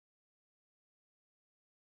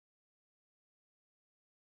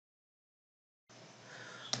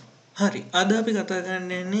හරි අද අපි කතා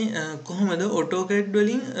කරන්න යන්නේ කොහොමද AutoCAD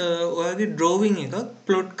වලින් ඔයාගේ drawing එකක්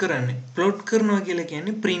plot කරන්නේ plot කරනවා කියලා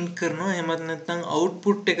කියන්නේ print කරනවා එහෙමත් නැත්නම්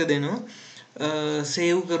output එක දෙනවා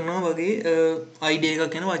save කරනවා වගේ idea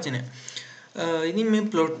එකක් යන වචනය. ඉතින් මේ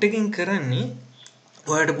plot එකෙන් කරන්නේ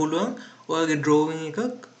ඔයාලට පුළුවන් ඔයාගේ drawing එකක්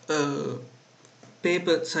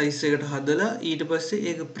paper size එකට හදලා ඊට පස්සේ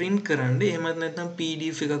ඒක print කරන්න එහෙමත් නැත්නම්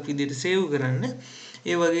PDF එකක් විදිහට save කරන්න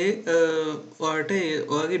ඒ වගේ ඔයාලට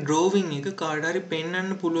ඔයාගේ drawing එක කාට හරි පෙන්වන්න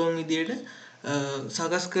පුළුවන් විදිහට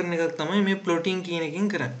සකස් කරන එකක් තමයි මේ plotting කියන එකෙන්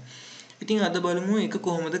කරන්නේ. ඉතින් අද බලමු ඒක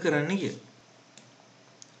කොහොමද කරන්නේ කියලා.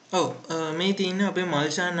 ඔව් මේ තියෙන්නේ අපේ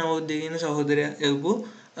මල්ෂාන් නවෝදය කියන සහෝදරයා එවපු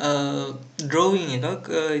drawing එකක්.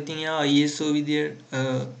 ඉතින් යා ISO විදියට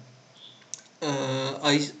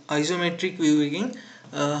isometric view එකෙන්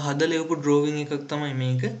හදලා එවපු drawing එකක් තමයි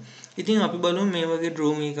මේක. ඉතින් අපි බලමු මේ වගේ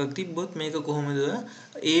drawing එකක් තිබ්බොත් මේක කොහොමද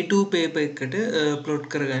A2 paper එකකට plot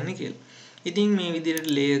කරගන්නේ කියලා. ඉතින් මේ විදිහට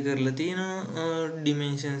layer කරලා තියෙනවා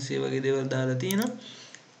dimensions ඒ වගේ දේවල් දාලා තියෙනවා.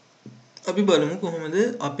 අපි බලමු කොහොමද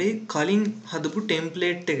අපේ කලින් හදපු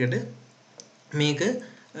template එකට මේක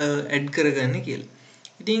add කරගන්නේ කියලා.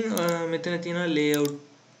 ඉතින් මෙතන තියෙනවා layout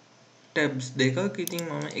tabs දෙකක්. ඉතින්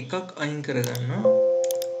මම එකක් අයින් කරගන්නවා.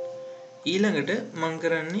 ඊළඟට මම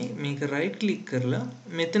කරන්නේ මේක right click කරලා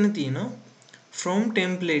මෙතන තියෙනවා from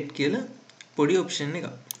template කියලා පොඩි option එකක්.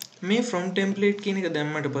 මේ from template කියන එක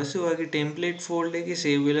දැම්මට පස්සේ ඔයාගේ template folder එකේ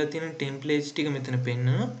save වෙලා තියෙන templates ටික මෙතන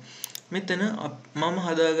පෙන්නනවා. මෙතන මම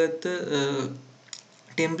හදාගත්ත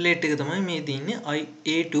template එක තමයි මේ තියෙන්නේ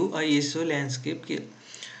A2 ISO landscape කියලා.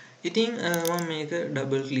 ඉතින් මම මේක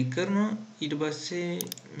double click කරනවා. ඊට පස්සේ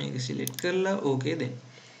මේක select කරලා okay දෙන්න.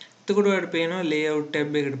 එතකොට ඔයාලට පේනවා layout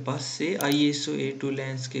tab එකට පස්සේ ISO A2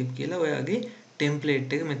 landscape කියලා ඔයාගේ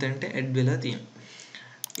template එක මෙතනට add වෙලා තියෙනවා.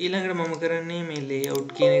 ඊළඟට මම කරන්නේ මේ layout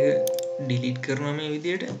කියන එක delete කරනවා මේ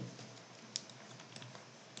විදිහට.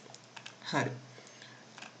 හරි.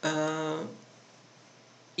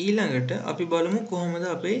 ඊළඟට අපි බලමු කොහොමද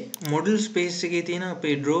අපේ model space එකේ තියෙන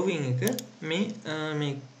අපේ drawing එක මේ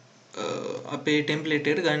අපේ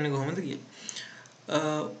template එකට ගන්න කොහොමද කියලා.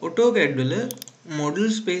 AutoCAD වල model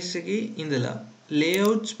space එකේ ඉඳලා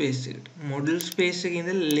layout space එකට model space එකේ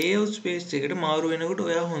ඉඳලා layout space එකට මාරු වෙනකොට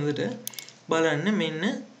ඔයා හොඳට බලන්න මෙන්න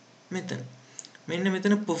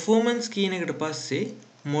මෙතන performance කියන එකට පස්සේ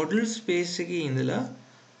model space එකේ ඉඳලා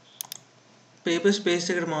paper space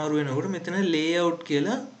එකට මාරු වෙනකොට මෙතන layout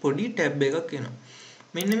කියලා පොඩි tab එකක් එනවා.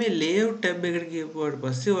 මෙන්න මේ layout tab එකට ගියපුවාට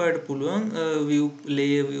පස්සේ ඔයාලට පුළුවන් view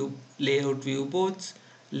layer view layout viewports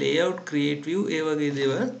layout create view ඒ වගේ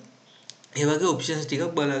දේවල් ඒ වගේ options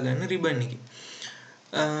ටිකක් බලා ගන්න ribbon එකේ.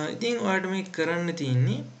 ඉතින් ඔයාලට මේක කරන්න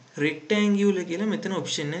තියෙන්නේ rectangular කියලා මෙතන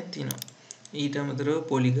option එකක් තියෙනවා. ඊට අමතරව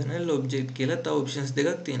polygonal object කියලා තව options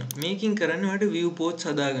දෙකක් තියෙනවා. මේකෙන් කරන්නේ ඔයාලට viewports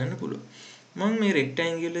හදා ගන්න පුළුවන්. මම මේ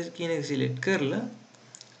rectangular කියන එක select කරලා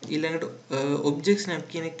ඊළඟට object snap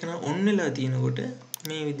කියන එක on වෙලා තියෙනකොට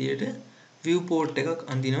මේ විදිහට viewport එකක්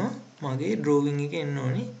අඳිනවා මගේ drawing එකේ එන්න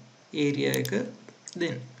ඕනි area එක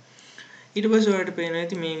දෙන්න. ඊට පස්සේ ඔයාලට පේනවා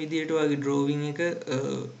ඇති මේ විදිහට ඔයාගේ drawing එක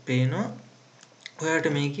පේනවා. ඔයාලට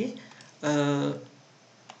මේකේ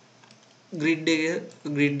grid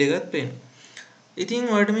එකක් පේනවා. ඉතින්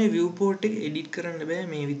ඔයාලට මේ viewport එක edit කරන්න බෑ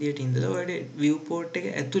මේ විදිහට ඉඳලා ඔයාලට viewport එක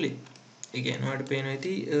ඇතුලේ ඒ කියන්නේ ඔයාලට පේනවා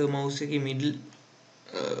ඇති mouse එකේ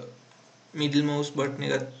middle mouse button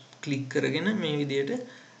එකත් click කරගෙන මේ විදිහට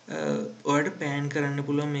ඔයාලට pan කරන්න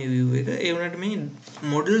පුළුවන් මේ view එක. ඒ වුණාට මේ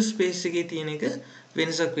model space එකේ තියෙන එක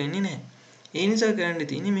වෙනසක් වෙන්නේ නැහැ. ඒ නිසා කරන්න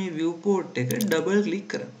තියෙන්නේ මේ viewport එක double click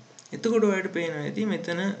කරන්න. එතකොට ඔයාලට පේනවා ඇති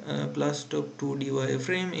මෙතන plus top 2D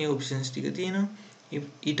wireframe ඒ options ටික තියෙනවා.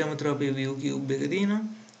 ඊට අමතරව අපේ view cube එක තියෙනවා.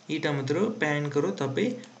 ඊට අමතරව pan කරොත් අපේ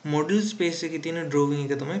model space එකේ තියෙන drawing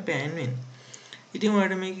එක තමයි pan වෙන්නේ. ඉතින්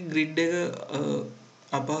ඔයාලට මේකේ grid එක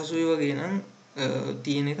අපහසුයි වගේ නම්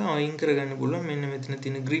තියෙන එක අයින් කරගන්න පුළුවන්. මෙන්න මෙතන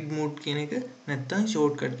තියෙන grid mode කියන එක නැත්තම්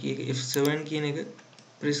shortcut key එක F7 කියන එක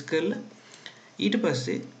press කරලා ඊට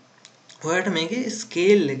පස්සේ ඔයාලට මේකේ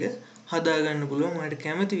scale එක හදා ගන්න පුළුවන්. ඔයාලට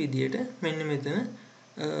කැමති විදියට මෙන්න මෙතන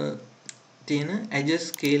තියෙන adjust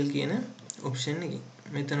scale කියන option එකකින්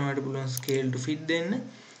මෙතන ඔයාලට පුළුවන් scale to fit දෙන්න.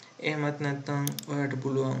 එහෙමත් නැත්නම් ඔයාලට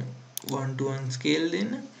පුළුවන් 1 to 1 scale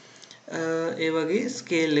දෙන්න. ඒ වගේ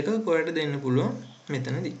scale එකක් ඔයාලට දෙන්න පුළුවන්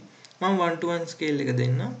මෙතනදී. මම 1 to 1 scale එක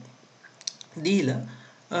දෙන්න. දීලා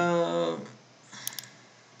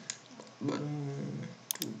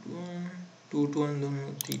 2 to 1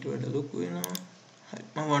 දුන්නොත් ඊට වඩා ලොකු වෙනවා. හරි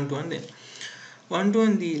මම 1 to 1 දෙන්න. 1 to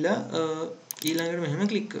 1 දීලා ඊළඟට මෙහෙම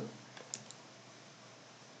ක්ලික් කරනවා.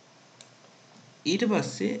 ඊට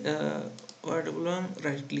පස්සේ ඔයාලට පුළුවන්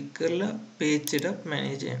right click කරලා page setup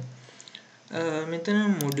manager මෙතන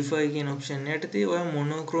modify කියන option යටතේ ඔයා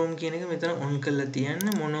monochrome කියන එක මෙතන on කරලා තියන්න.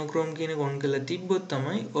 monochrome කියන එක on කරලා තිබ්බොත්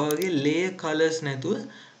තමයි ඔයාගේ layer colors නැතුව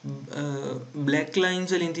black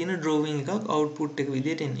lines වලින් තියෙන drawing එකක් output එක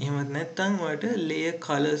විදියට එන්නේ. එහෙමත් නැත්නම් ඔයාට layer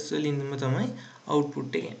colors වලින්ම තමයි output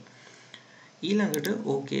එක එන්නේ. ඊළඟට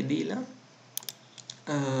okay දීලා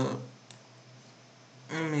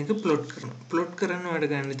මේක plot කරනවා. plot කරන්න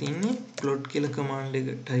ඔයාලට ගන්න තියෙන්නේ plot කියලා command එක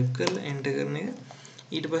type කරලා enter කරන එක.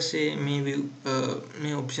 ඊට පස්සේ මේ view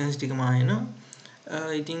මේ options ටික මායනවා.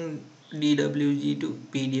 ඉතින් DWG to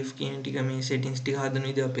PDF කියන ටික මේ settings ටික හදන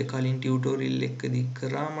විදිහ අපේ කලින් tutorial එකකදී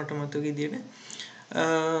කරා මට මතක විදියට.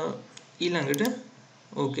 ඊළඟට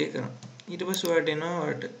okay කරනවා. ඊට පස්සේ ඔයාලට එනවා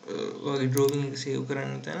ඔයාලට ඔයාගේ drawing එක save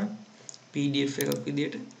කරන්න තැන PDF එකක්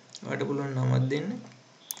විදියට ඔයාලට පුළුවන් නමක් දෙන්න.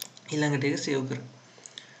 ඊළඟට ඒක save කරන්න.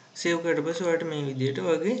 save කරලා පස්සේ ඔයාලට මේ විදියට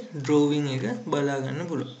ඔයාගේ drawing එක බලා ගන්න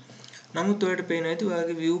පුළුවන්. නමුත් ඔයාලට පේනවා ඇති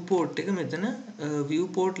ඔයාගේ viewport එක මෙතන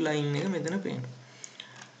viewport line එක මෙතන පේනවා.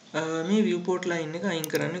 මේ viewport line එක අයින්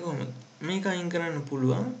කරන්නේ කොහොමද? මේක අයින් කරන්න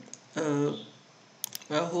පුළුවන්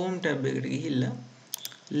ඔයා home tab එකට ගිහිල්ලා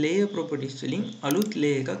layer properties වලින් අලුත්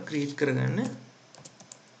layer එකක් create කරගන්න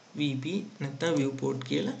VP නැත්නම් viewport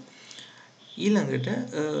කියලා. ඊළඟට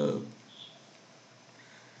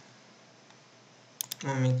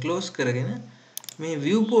මම මේ close කරගෙන මේ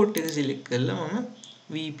viewport එක select කරලා මම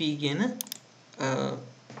VP කියන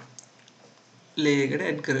layer එකට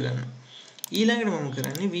add කරගන්නවා. ඊළඟට මම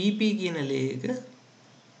කරන්නේ VP කියන layer එක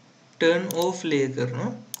turn off layer කරනවා.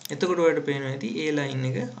 එතකොට ඔයාලට පේනවා ඇති ඒ line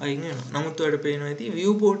එක අයින් වෙනවා. නමුත් ඔයාලට පේනවා ඇති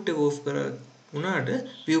viewport එක off කරා වුණාට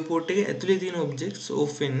viewport එකේ ඇතුලේ තියෙන objects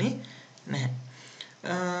off වෙන්නේ නැහැ.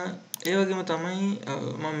 ඒ වගේම තමයි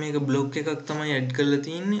මම මේක block එකක් තමයි add කරලා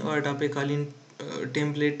තියෙන්නේ. ඔයාලට අපේ කලින්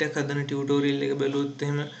template එකක් හදන tutorial එක බැලුවොත්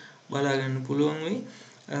එහෙම බලා ගන්න පුළුවන් වෙයි.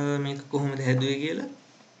 මේක කොහොමද හැදුවේ කියලා.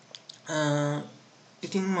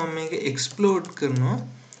 ඉතින් මම මේක explode කරනවා.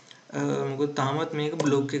 මොකද තාමත් මේක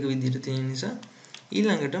block එක විදිහට තියෙන නිසා.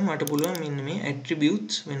 ඊළඟට මට පුළුවන් මෙන්න මේ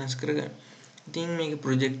attributes වෙනස් කරගන්න. ඉතින් මේක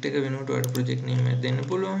project එක වෙනුවට ඔයාලට project name එකක් දෙන්න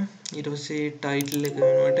පුළුවන්. ඊට පස්සේ title එක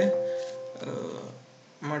වෙනුවට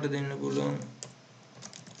මට දෙන්න පුළුවන්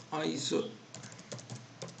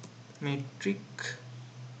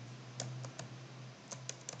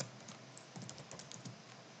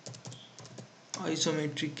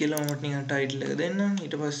isometric කියලා මට නිකන් title එක දෙන්න.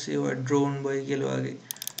 ඊට පස්සේ ඔයා drawn by කියලා වගේ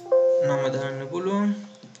නම දාන්න පුළුවන්.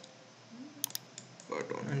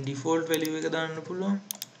 ඔයාට default value එක දාන්න පුළුවන්.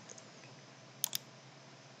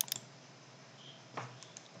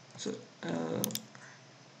 so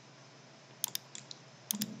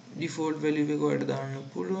default value එක ඔයාට දාන්න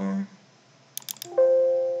පුළුවන්.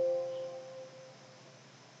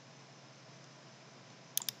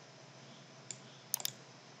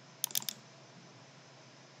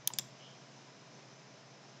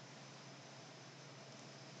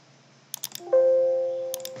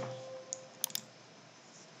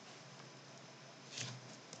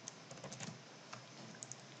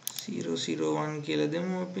 zero 1 කියලා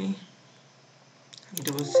දෙමු අපි. ඊට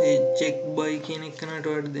පස්සේ check by කියන එක නට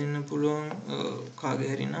ඔයාලට දෙන්න පුළුවන් කාගේ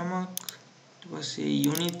හරි නමක්. ඊට පස්සේ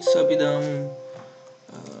units අපි දාමු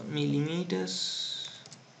millimeters.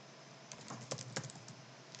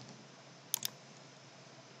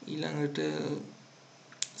 ඊළඟට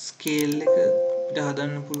scale එක අපිට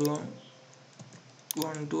හදන්න පුළුවන්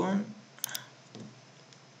 1 to 1.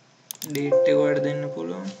 date එක ඔයාලට දෙන්න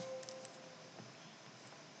පුළුවන්.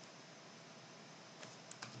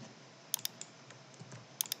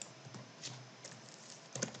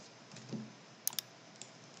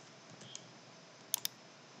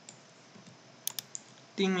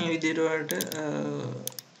 ඉතින් මේ විදිහට ඔයාලට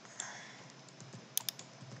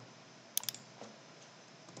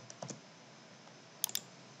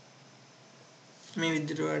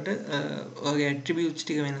ඔයාගේ attributes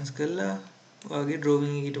ටික වෙනස් කරලා ඔයාගේ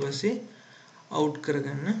drawing එක ඊට පස්සේ out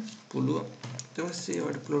කරගන්න පුළුවන්. ඊට පස්සේ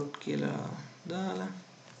ඔයාලට plot කියලා දාලා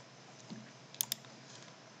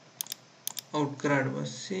out කරාට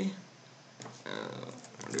පස්සේ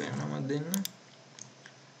මට වෙනම දෙන්න.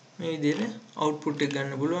 මේ විදිහට output එක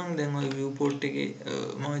ගන්න පුළුවන්. දැන් ඔය viewport එකේ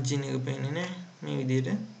margin එක පේන්නේ නැහැ. මේ විදිහට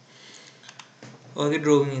ඔයාගේ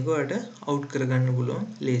drawing එක ඔයාලට out කරගන්න පුළුවන්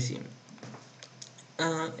ලේසියෙන්.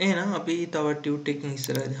 එහෙනම් අපි තවත් ටියුට් එකකින්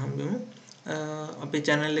ඉස්සරහදී හම්බෙමු. අපේ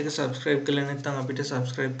channel එක subscribe කරලා නැත්නම් අපිට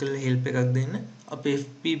subscribe කරලා help එකක් දෙන්න. අපේ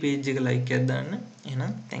FB page එක like එකක් දාන්න.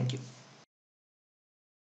 එහෙනම් thank you.